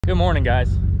Good morning,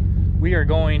 guys. We are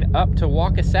going up to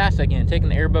Waukesasa again, taking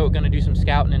the airboat, gonna do some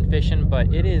scouting and fishing,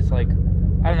 but it is like,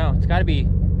 I don't know, it's gotta be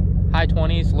high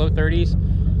 20s, low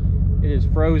 30s. It is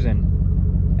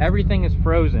frozen. Everything is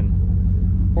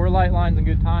frozen. Poor light lines and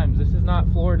good times. This is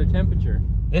not Florida temperature.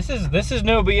 This is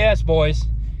no BS, boys.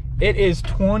 It is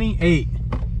 28.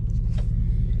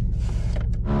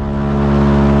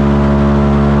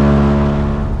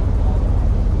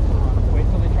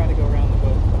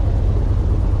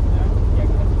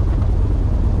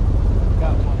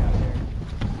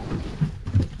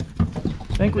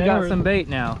 I think we got some bait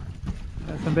now.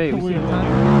 Got some bait. We see a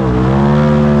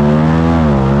ton.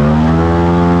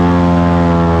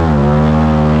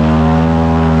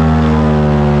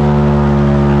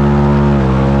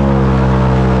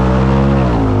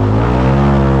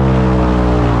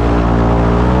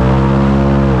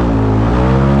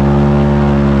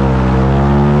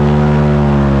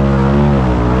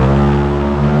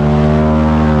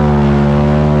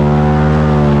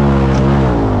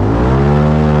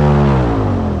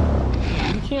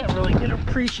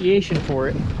 Appreciation for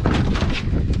it.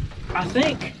 I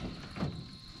think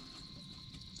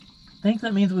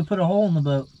that means we put a hole in the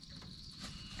boat.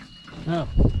 No.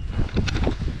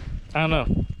 I don't know.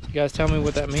 You guys tell me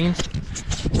what that means.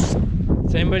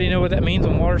 Does anybody know what that means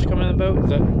when water's coming in the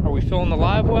boat? Are we filling the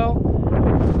live well?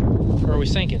 Or are we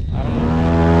sinking? I don't know.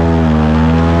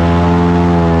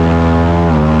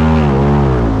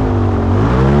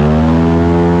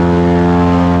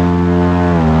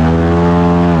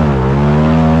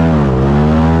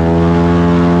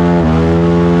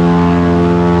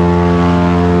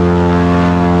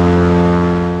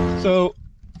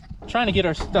 Trying to get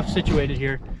our stuff situated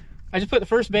here. I just put the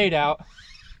first bait out.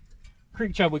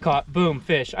 Creek chub we caught. Boom,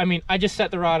 fish. I mean, I just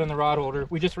set the rod in the rod holder.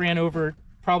 We just ran over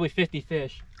probably 50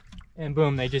 fish, and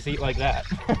boom, they just eat like that.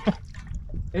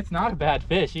 It's not a bad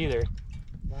fish either.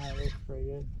 Nah, it looks pretty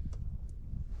good.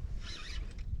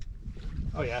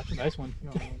 Oh yeah, that's a nice one. You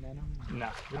don't have a net on there? No,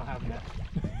 we don't have a net.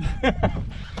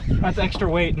 That's extra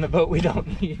weight in the boat we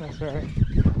don't need. That's right.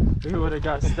 We would have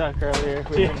got stuck earlier if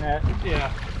we didn't net.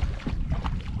 Yeah.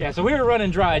 Yeah, so we were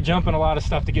running dry, jumping a lot of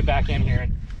stuff to get back in here,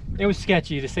 and it was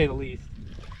sketchy to say the least.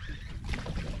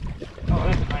 Oh,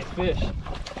 that's a nice fish.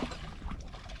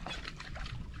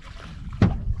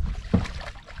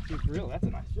 Dude, for real, that's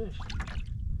a nice fish.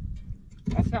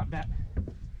 That's not bad.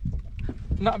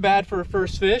 Not bad for a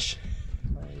first fish.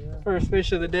 Oh, yeah. First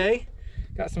fish of the day.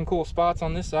 Got some cool spots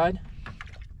on this side.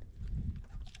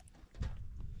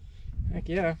 Heck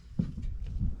yeah.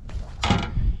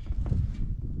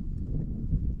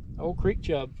 Old creek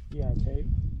chub. Yeah, tape.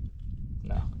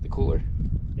 No, the cooler.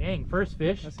 Dang, first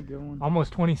fish. That's a good one.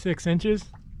 Almost 26 inches.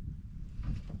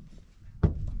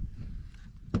 You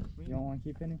don't want to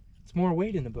keep any? It's more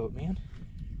weight in the boat, man.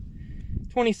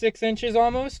 26 inches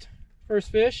almost.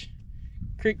 First fish.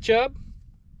 Creek chub.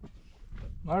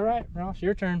 All right, Ross,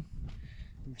 your turn.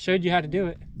 Showed you how to do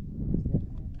it.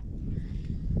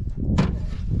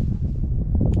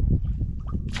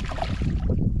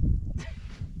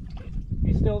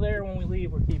 Still there when we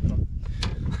leave, we're keeping them.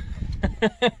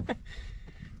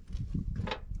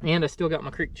 And I still got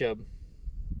my creek chub.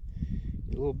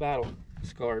 A little battle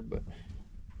scarred, but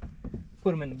put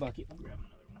them in the bucket. I'll grab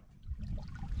another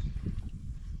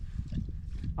one.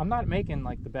 I'm not making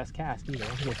like the best cast either.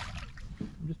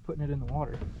 I'm just putting it in the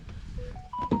water.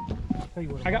 I'll tell you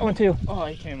what, I got one too. Oh,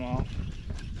 he came off.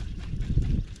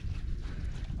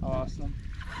 I lost him.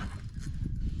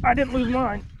 I didn't lose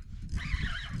mine.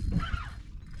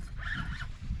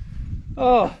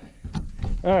 Oh,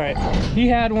 all right. He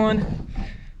had one,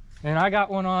 and I got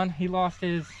one on. He lost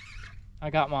his. I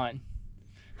got mine.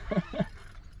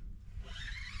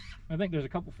 I think there's a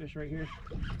couple fish right here.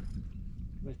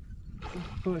 But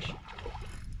push.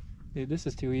 Dude, this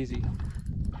is too easy.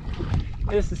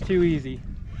 This is too easy.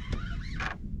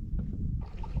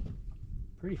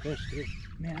 Pretty fish, too.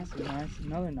 Man, that's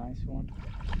another nice one.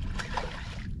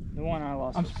 The one I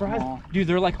lost. I'm was surprised. small. Dude,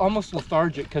 they're like almost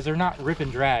lethargic because they're not rip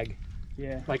and drag.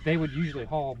 Yeah. Like they would usually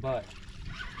haul butt.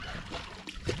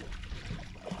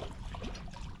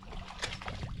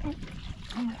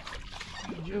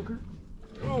 Joker.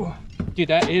 Oh, dude,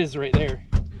 that is right there.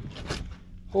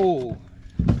 Holy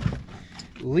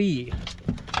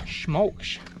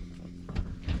smokes.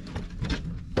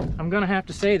 I'm gonna have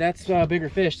to say that's a bigger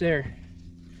fish there.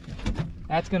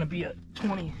 That's gonna be a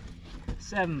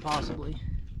 27 possibly.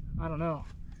 I don't know.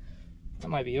 That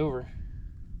might be over.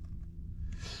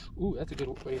 Ooh, that's a good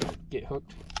way to get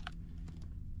hooked.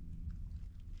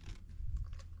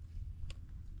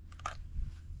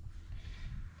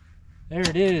 There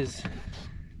it is.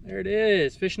 There it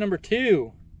is. Fish number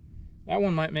 2. That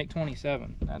one might make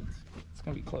 27. It's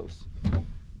gonna be close.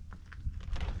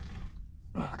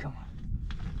 Oh, come on.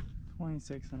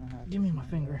 26.5. Give me my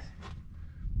finger.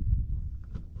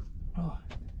 Oh.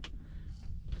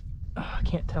 I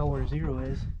can't tell where 0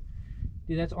 is.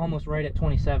 Dude, that's almost right at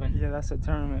 27. Yeah, that's a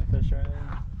tournament fish right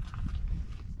there.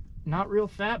 Not real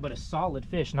fat, but a solid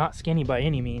fish. Not skinny by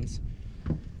any means.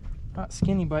 Not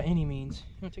skinny by any means.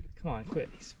 You wanna take it? Come on, quit.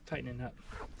 He's tightening up.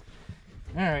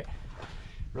 All right,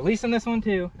 releasing this one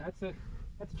too. That's a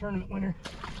tournament winner.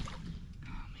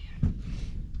 Oh man.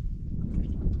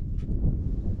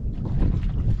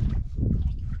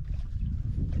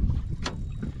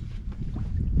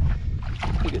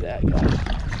 Look at that, guys.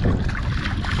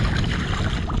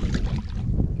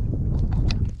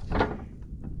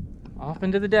 Off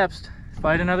into the depths.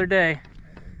 Fight another day.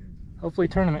 Hopefully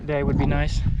tournament day would be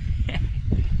nice.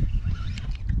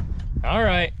 All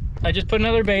right, I just put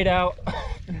another bait out.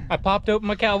 I popped open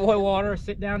my cowboy water,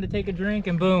 sit down to take a drink,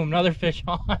 and boom, another fish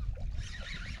on.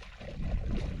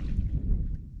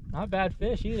 Not bad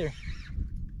fish either.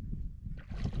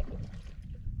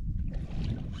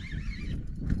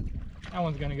 That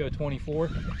one's gonna go 24.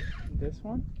 This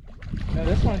one? No,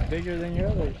 this one's bigger than your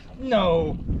others.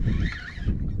 No.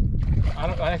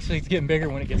 Actually, it's getting bigger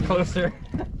when it gets closer.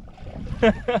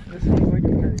 This one's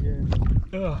looking pretty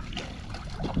good. Ugh.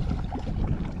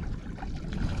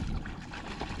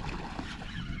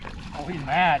 Oh, he's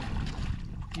mad.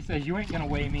 He says, you ain't gonna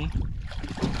weigh me.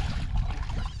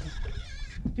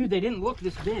 Dude, they didn't look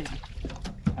this big.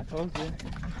 I told you.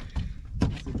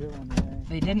 That's a good one today.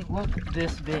 They didn't look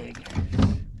this big.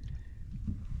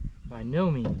 By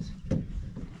no means.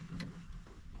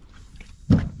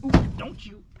 Ooh, don't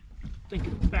you think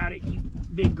about it, you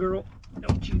big girl.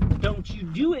 Don't you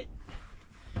do it.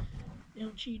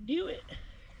 Don't you do it.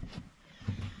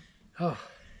 Oh.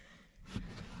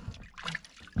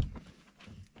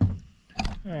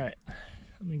 All right,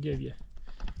 let me give you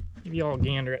all a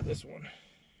gander at this one.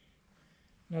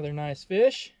 Another nice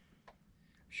fish.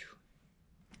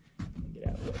 Get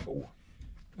out of the way. Oh.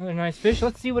 Another nice fish.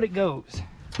 Let's see what it goes.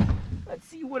 Let's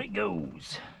see what it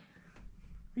goes.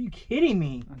 Are you kidding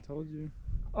me? I told you.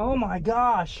 Oh my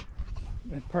gosh.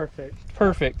 Perfect.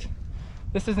 Perfect.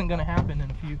 This isn't gonna happen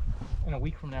in a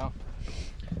week from now.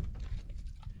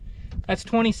 That's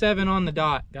 27 on the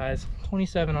dot, guys.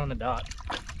 27 on the dot.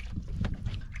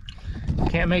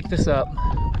 Can't make this up.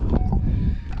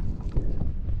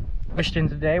 Question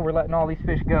today, we're letting all these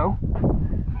fish go.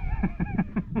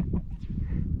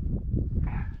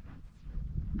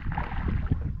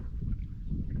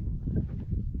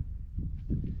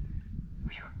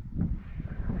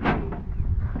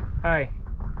 Hi,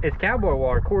 it's cowboy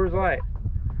water, Coors Light.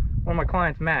 One of my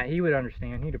clients, Matt, he would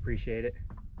understand. He'd appreciate it.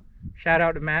 Shout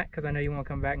out to Matt, because I know you want to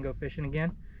come back and go fishing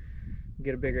again.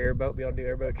 Get a bigger airboat, be able to do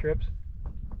airboat trips.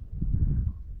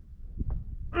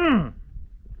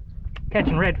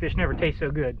 Catching redfish never tastes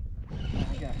so good.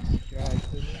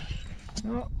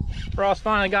 Oh, Ross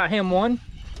finally got him one.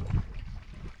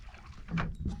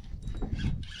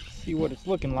 See what it's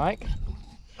looking like.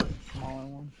 Smaller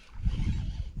one.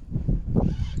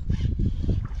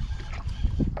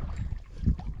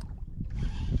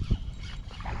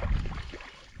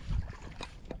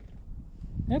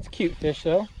 That's a cute fish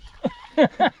though.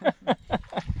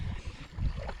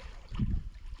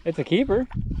 It's a keeper.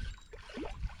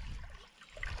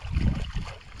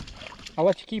 I'll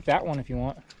let you keep that one if you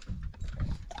want.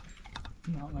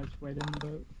 Not much weight in the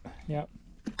boat. Yep.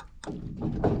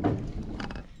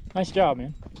 Nice job,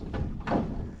 man.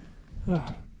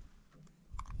 I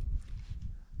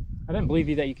didn't believe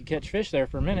you that you could catch fish there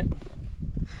for a minute.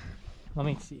 Let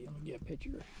me see. Let me get a picture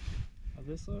Of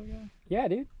this little guy? Yeah,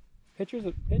 dude. Picture's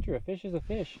a picture. A fish is a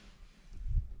fish.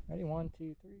 Ready? 1,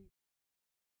 2, 3.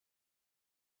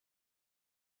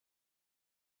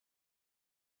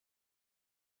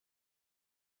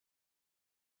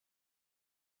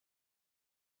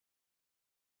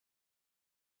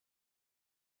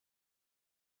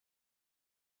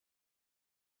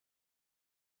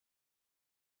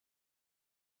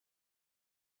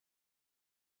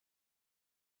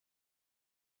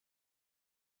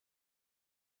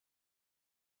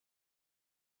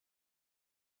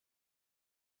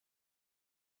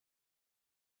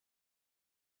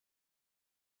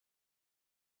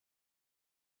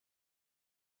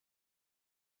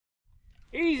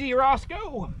 Easy,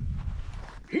 Roscoe.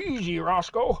 Easy,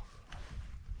 Roscoe.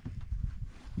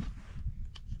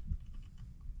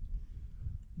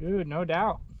 Dude, no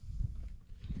doubt.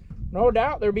 No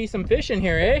doubt there'll be some fish in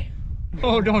here, eh?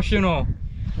 Oh, don't you know?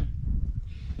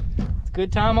 It's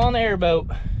good time on the airboat.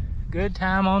 Good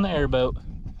time on the airboat.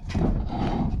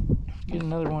 Get get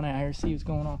another one out here, see what's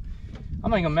going on. I'm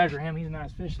not gonna measure him, he's a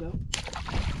nice fish though.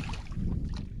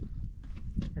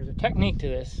 There's a technique to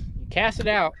this. You cast it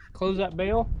out, close that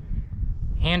bail,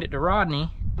 hand it to Rodney,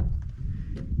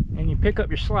 and you pick up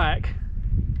your slack,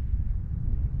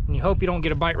 and you hope you don't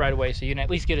get a bite right away, so you can at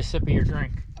least get a sip of your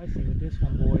drink. I see with this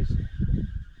one, boys.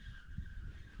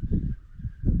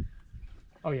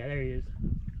 Oh yeah, there he is.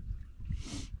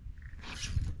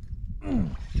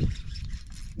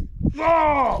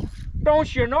 Oh,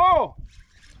 don't you know?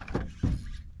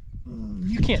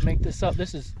 You can't make this up.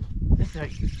 This is how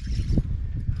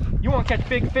you want to catch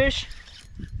big fish?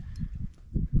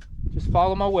 Just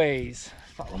follow my ways.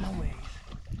 Follow my ways.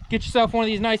 Get yourself one of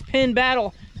these nice Pin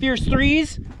Battle Fierce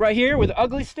 3s right here with an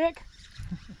ugly stick.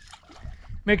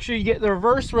 Make sure you get the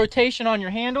reverse rotation on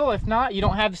your handle. If not, you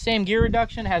don't have the same gear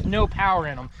reduction. It has no power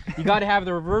in them. You got to have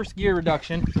the reverse gear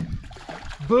reduction.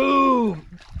 Boom!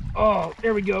 Oh,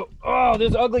 there we go. Oh,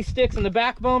 those ugly sticks and the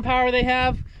backbone power they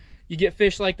have, you get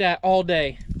fish like that all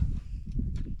day.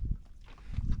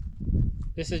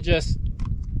 This is just,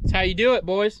 it's how you do it,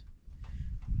 boys.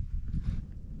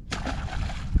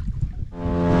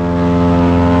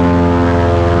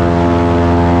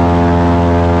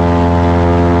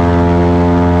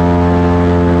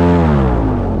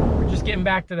 We're just getting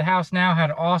back to the house now.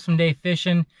 Had an awesome day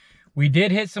fishing. We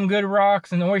did hit some good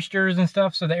rocks and oysters and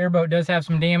stuff, so the airboat does have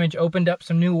some damage, opened up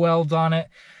some new welds on it.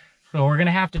 So we're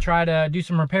gonna have to try to do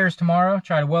some repairs tomorrow,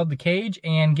 try to weld the cage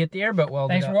and get the airboat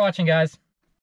welded up. Thanks for watching, guys.